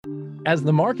As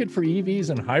the market for EVs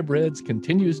and hybrids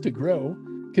continues to grow,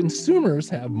 consumers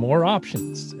have more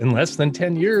options. In less than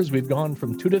 10 years, we've gone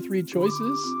from 2 to 3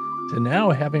 choices to now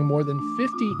having more than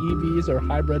 50 EVs or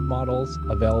hybrid models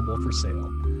available for sale.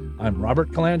 I'm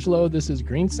Robert Colangelo. This is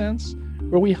GreenSense,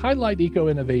 where we highlight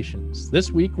eco-innovations.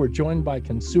 This week, we're joined by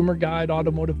Consumer Guide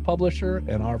automotive publisher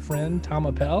and our friend Tom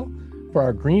Appel for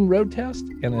our Green Road Test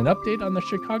and an update on the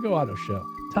Chicago Auto Show.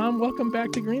 Tom, welcome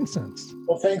back to GreenSense.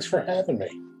 Well, thanks for having me.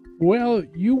 Well,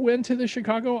 you went to the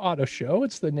Chicago Auto Show.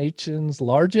 It's the nation's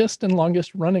largest and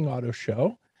longest running auto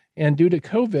show. And due to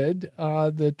COVID,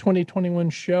 the 2021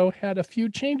 show had a few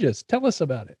changes. Tell us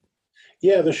about it.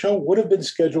 Yeah, the show would have been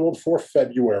scheduled for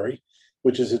February,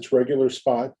 which is its regular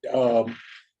spot,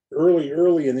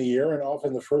 early in the year and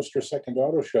often the first or second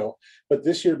auto show. But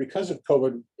this year, because of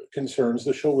COVID concerns,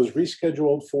 the show was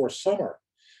rescheduled for summer.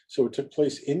 So it took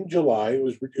place in July.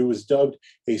 It was dubbed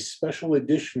a special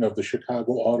edition of the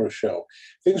Chicago Auto Show.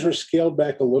 Things were scaled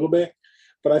back a little bit,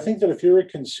 but I think that if you're a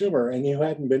consumer and you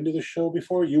hadn't been to the show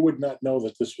before, you would not know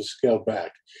that this was scaled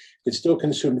back. It still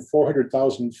consumed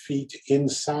 400,000 feet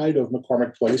inside of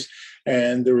McCormick Place,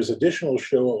 and there was additional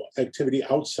show activity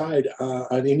outside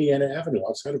on Indiana Avenue,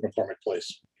 outside of McCormick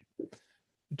Place.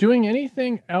 Doing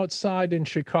anything outside in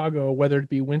Chicago, whether it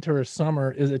be winter or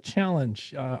summer, is a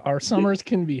challenge. Our summers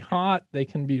can be hot, they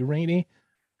can be rainy.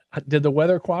 Did the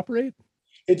weather cooperate?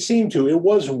 It seemed to. It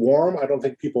was warm. I don't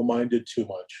think people minded too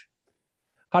much.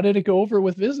 How did it go over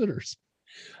with visitors?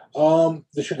 The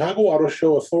Chicago Auto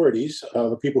Show authorities,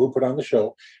 the people who put on the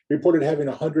show, reported having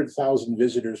 100,000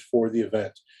 visitors for the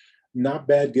event. Not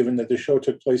bad, given that the show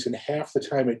took place in half the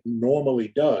time it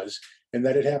normally does, and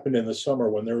that it happened in the summer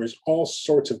when there is all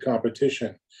sorts of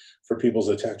competition for people's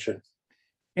attention.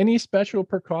 Any special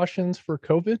precautions for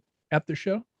COVID at the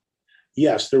show?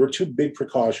 Yes, there were two big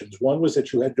precautions. One was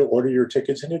that you had to order your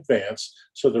tickets in advance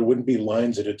so there wouldn't be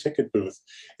lines at a ticket booth.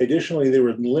 Additionally, they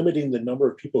were limiting the number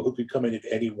of people who could come in at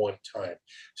any one time.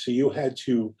 So you had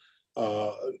to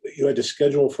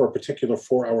schedule for a particular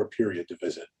 4-hour period to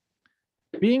visit.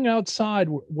 Being outside,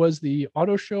 was the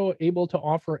auto show able to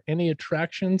offer any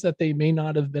attractions that they may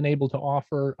not have been able to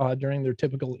offer during their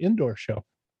typical indoor show?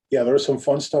 Yeah, there was some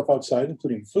fun stuff outside,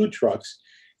 including food trucks.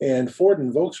 And Ford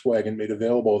and Volkswagen made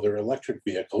available their electric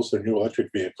vehicles, their new electric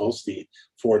vehicles, the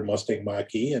Ford Mustang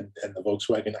Mach-E and the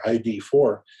Volkswagen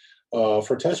ID4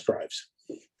 for test drives.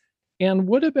 And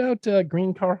what about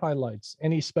green car highlights?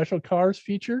 Any special cars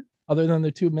featured other than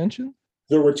the two mentioned?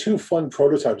 There were two fun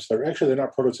prototypes. They're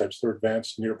not prototypes, they're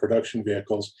advanced near production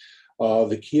vehicles.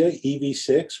 The Kia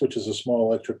EV6, which is a small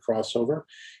electric crossover,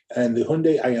 and the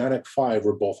Hyundai Ioniq 5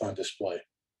 were both on display.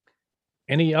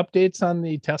 Any updates on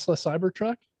the Tesla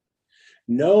Cybertruck?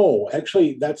 No,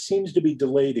 actually, that seems to be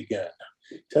delayed again.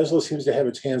 Tesla seems to have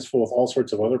its hands full with all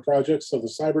sorts of other projects. So the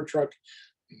Cybertruck,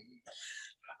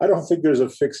 I don't think there's a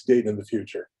fixed date in the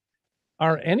future.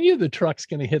 Are any of the trucks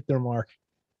going to hit their mark?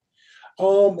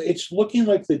 It's looking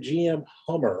like the GM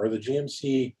Hummer or the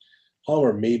GMC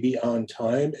Hummer may be on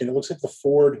time, and it looks like the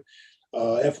Ford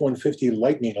F-150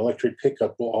 Lightning electric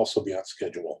pickup will also be on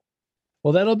schedule.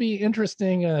 Well, that'll be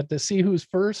interesting to see who's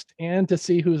first and to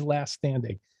see who's last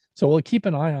standing. So we'll keep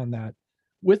an eye on that.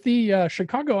 With the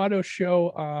Chicago Auto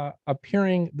Show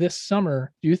appearing this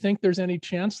summer, do you think there's any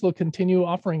chance they'll continue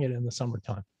offering it in the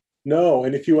summertime? No,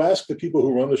 and if you ask the people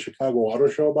who run the Chicago Auto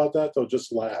Show about that, they'll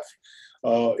just laugh.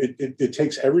 It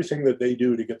takes everything that they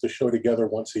do to get the show together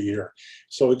once a year.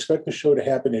 So expect the show to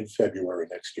happen in February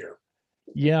next year.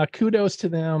 Yeah, kudos to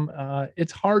them.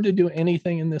 It's hard to do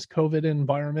anything in this COVID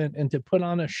environment, and to put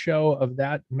on a show of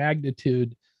that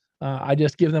magnitude, I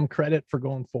just give them credit for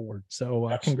going forward.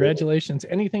 So congratulations.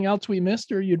 Anything else we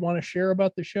missed or you'd want to share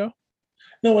about the show?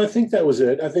 No, I think that was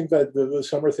it. I think that the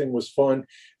summer thing was fun,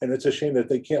 and it's a shame that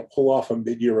they can't pull off a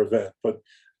mid-year event, but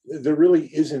there really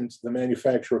isn't the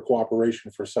manufacturer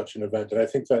cooperation for such an event. And I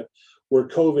think that were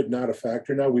COVID not a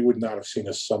factor now, we would not have seen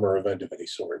a summer event of any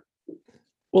sort.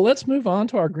 Well, let's move on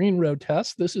to our Green Road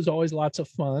Test. This is always lots of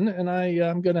fun, and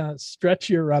I'm going to stretch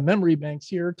your memory banks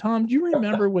here. Tom, do you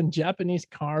remember when Japanese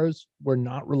cars were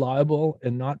not reliable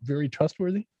and not very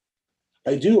trustworthy?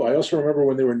 I do. I also remember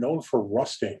when they were known for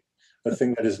rusting, a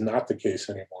thing that is not the case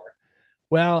anymore.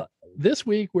 Well, this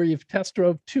week we've test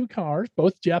drove two cars,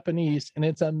 both Japanese, and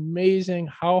it's amazing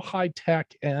how high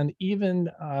tech and even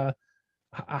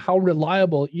how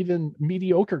reliable even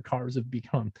mediocre cars have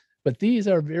become. But these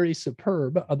are very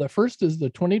superb. The first is the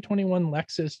 2021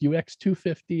 Lexus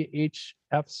UX250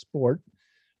 HF Sport,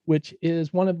 which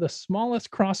is one of the smallest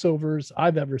crossovers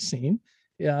I've ever seen.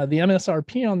 The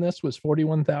MSRP on this was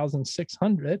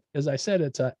 $41,600. As I said,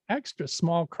 it's an extra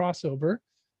small crossover.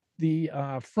 The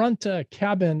front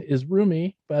cabin is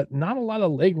roomy, but not a lot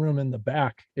of leg room in the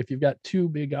back if you've got two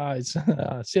big eyes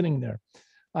sitting there.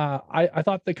 I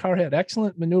thought the car had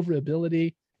excellent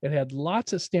maneuverability. It had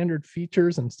lots of standard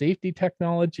features and safety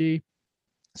technology,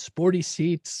 sporty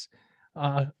seats.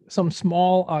 Some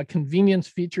small convenience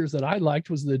features that I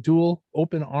liked was the dual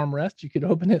open armrest. You could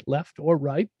open it left or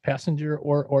right, passenger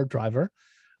or driver.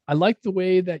 I like the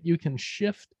way that you can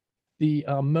shift the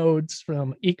modes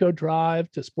from eco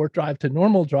drive to sport drive to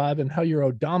normal drive, and how your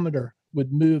odometer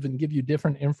would move and give you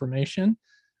different information.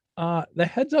 The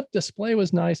heads up display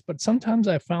was nice, but sometimes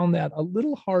I found that a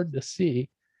little hard to see.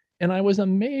 And I was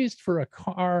amazed for a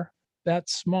car that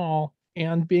small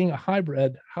and being a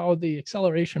hybrid, how the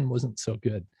acceleration wasn't so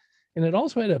good. And it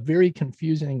also had a very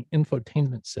confusing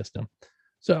infotainment system.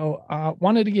 So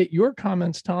wanted to get your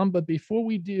comments, Tom, but before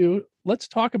we do, let's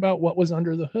talk about what was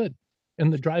under the hood in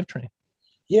the drivetrain.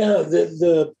 Yeah,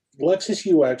 the Lexus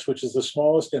UX, which is the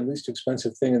smallest and least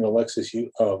expensive thing in the Lexus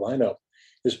lineup,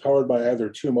 is powered by either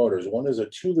two motors. One is a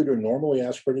 2-liter normally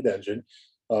aspirated engine.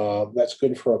 That's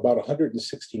good for about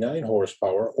 169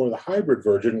 horsepower, or the hybrid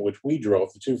version, which we drove,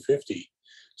 the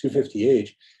 250H,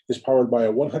 is powered by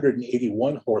a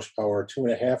 181 horsepower,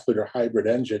 2.5-liter hybrid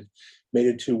engine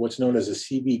mated to what's known as a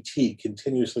CVT,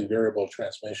 continuously variable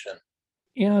transmission.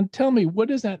 And tell me, what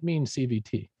does that mean,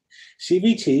 CVT?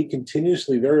 CVT,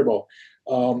 continuously variable,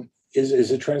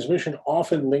 is a transmission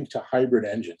often linked to hybrid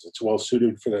engines. It's well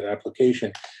suited for that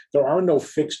application. There are no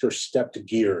fixed or stepped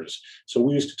gears. So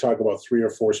we used to talk about 3 or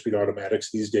 4-speed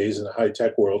automatics. These days in the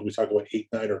high-tech world, we talk about 8,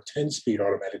 9, or 10-speed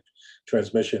automatic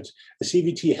transmissions. The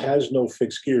CVT has no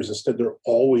fixed gears. Instead, they're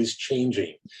always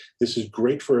changing. This is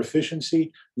great for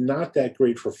efficiency, not that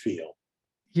great for feel.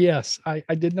 Yes, I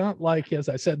did not like, as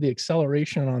I said, the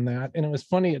acceleration on that. And it was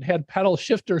funny, it had pedal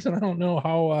shifters, and I don't know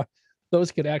how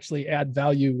those could actually add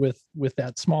value with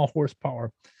that small horsepower.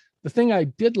 The thing I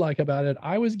did like about it,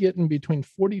 I was getting between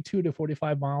 42 to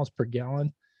 45 miles per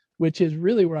gallon, which is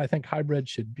really where I think hybrid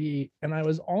should be. And I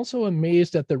was also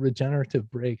amazed at the regenerative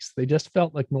brakes. They just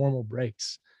felt like normal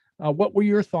brakes. What were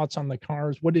your thoughts on the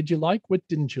cars? What did you like? What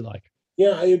didn't you like?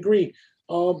 Yeah, I agree.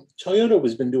 Toyota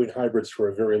has been doing hybrids for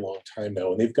a very long time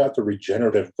now, and they've got the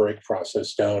regenerative brake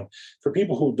process down. For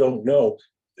people who don't know,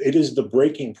 it is the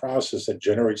braking process that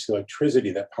generates the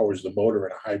electricity that powers the motor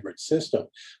in a hybrid system.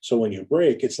 So when you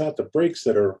brake, it's not the brakes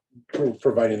that are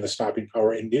providing the stopping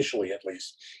power initially, at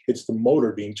least. It's the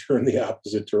motor being turned the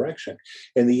opposite direction.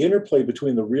 And the interplay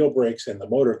between the real brakes and the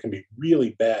motor can be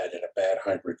really bad in a bad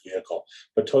hybrid vehicle.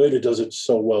 But Toyota does it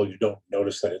so well, you don't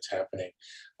notice that it's happening.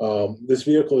 This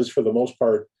vehicle is, for the most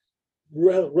part,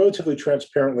 relatively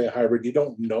transparently a hybrid. You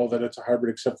don't know that it's a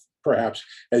hybrid, except perhaps,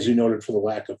 as you noted, for the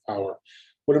lack of power.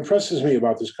 What impresses me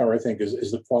about this car, I think,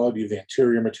 is the quality of the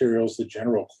interior materials, the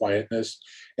general quietness,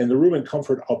 and the room and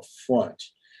comfort up front.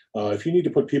 If you need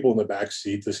to put people in the back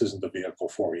seat, this isn't the vehicle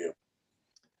for you.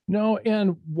 No,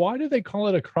 and why do they call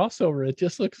it a crossover? It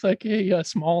just looks like a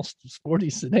small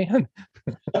sporty sedan.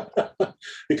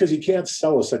 Because you can't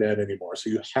sell a sedan anymore,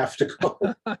 so you have to call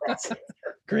it a crossover.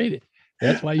 Great.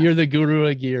 That's why you're the guru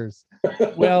of gears.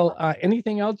 Well,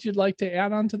 anything else you'd like to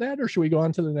add on to that, or should we go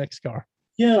on to the next car?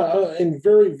 Yeah, in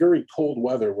very, very cold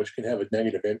weather, which can have a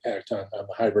negative impact on the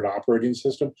hybrid operating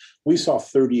system, we saw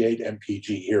 38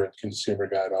 mpg here at Consumer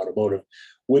Guide Automotive,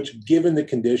 which, given the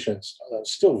conditions,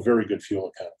 still very good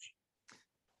fuel economy.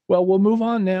 Well, we'll move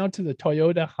on now to the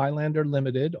Toyota Highlander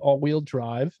Limited all-wheel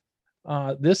drive.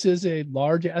 This is a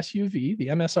large SUV. The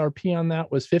MSRP on that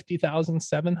was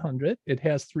 $50,700. It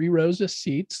has 3 rows of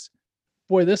seats.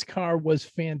 Boy, this car was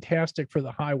fantastic for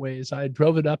the highways. I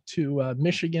drove it up to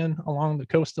Michigan, along the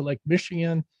coast of Lake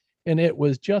Michigan, and it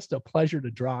was just a pleasure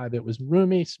to drive. It was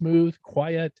roomy, smooth,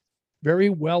 quiet, very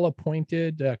well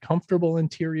appointed, comfortable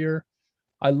interior.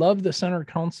 I love the center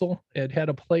console. It had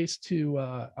a place to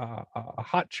a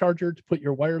hot charger to put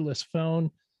your wireless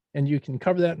phone, and you can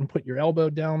cover that and put your elbow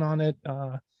down on it.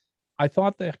 I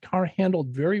thought the car handled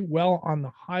very well on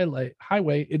the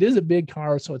highway. It is a big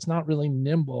car, so it's not really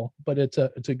nimble, but it's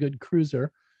a good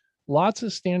cruiser. Lots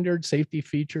of standard safety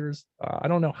features. I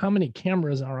don't know how many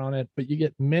cameras are on it, but you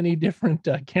get many different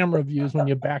camera views when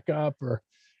you back up or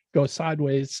go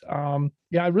sideways.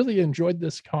 Yeah, I really enjoyed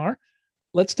this car.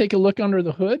 Let's take a look under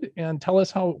the hood and tell us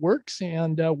how it works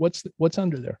and what's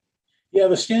under there. Yeah,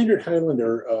 the standard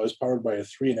Highlander is powered by a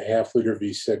 3.5-liter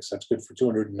V6. That's good for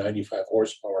 295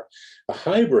 horsepower. The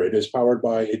hybrid is powered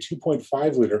by a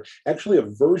 2.5-liter, actually a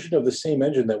version of the same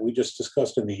engine that we just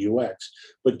discussed in the UX,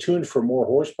 but tuned for more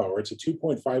horsepower. It's a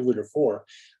 2.5-liter 4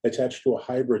 attached to a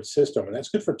hybrid system, and that's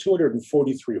good for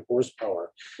 243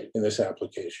 horsepower in this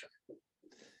application.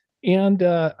 And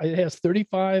it has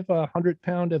 3,500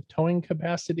 pound of towing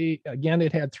capacity. Again,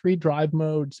 it had 3 drive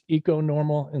modes, eco,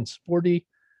 normal, and sporty.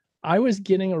 I was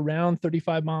getting around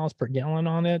 35 miles per gallon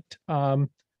on it.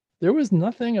 There was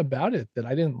nothing about it that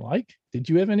I didn't like. Did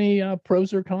you have any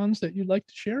pros or cons that you'd like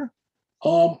to share?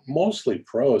 Mostly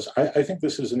pros. I think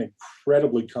this is an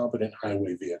incredibly competent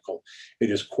highway vehicle. It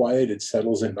is quiet, it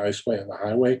settles in nice way on the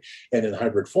highway, and in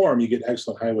hybrid form, you get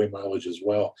excellent highway mileage as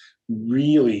well.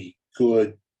 Really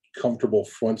good, comfortable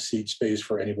front seat space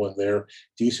for anyone there,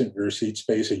 decent rear seat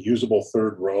space, a usable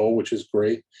third row, which is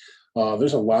great.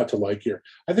 There's a lot to like here.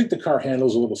 I think the car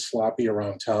handles a little sloppy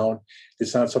around town.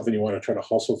 It's not something you want to try to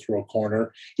hustle through a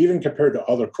corner. Even compared to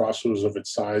other crossovers of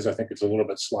its size, I think it's a little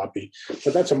bit sloppy.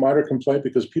 But that's a minor complaint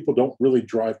because people don't really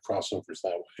drive crossovers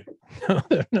that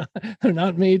way. No, they're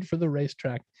not made for the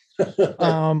racetrack.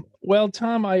 Well,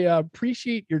 Tom, I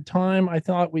appreciate your time. I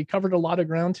thought we covered a lot of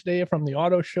ground today, from the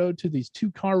auto show to these 2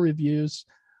 car reviews.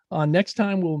 Next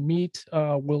time we'll meet,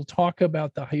 we'll talk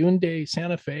about the Hyundai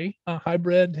Santa Fe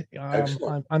hybrid.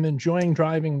 I'm enjoying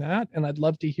driving that, and I'd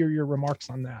love to hear your remarks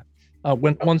on that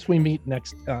once we meet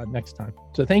next time.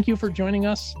 So thank you for joining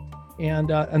us,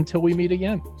 and until we meet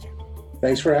again.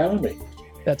 Thanks for having me.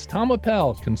 That's Tom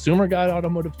Appel, Consumer Guide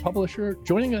Automotive Publisher,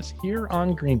 joining us here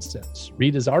on GreenSense.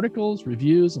 Read his articles,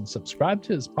 reviews, and subscribe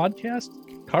to his podcast,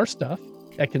 Car Stuff,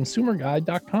 at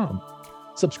consumerguide.com.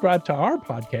 Subscribe to our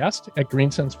podcast at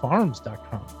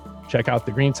greensensefarms.com. Check out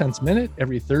the GreenSense Minute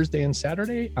every Thursday and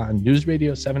Saturday on News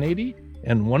Radio 780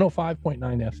 and 105.9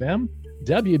 FM,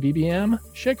 WBBM,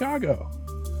 Chicago.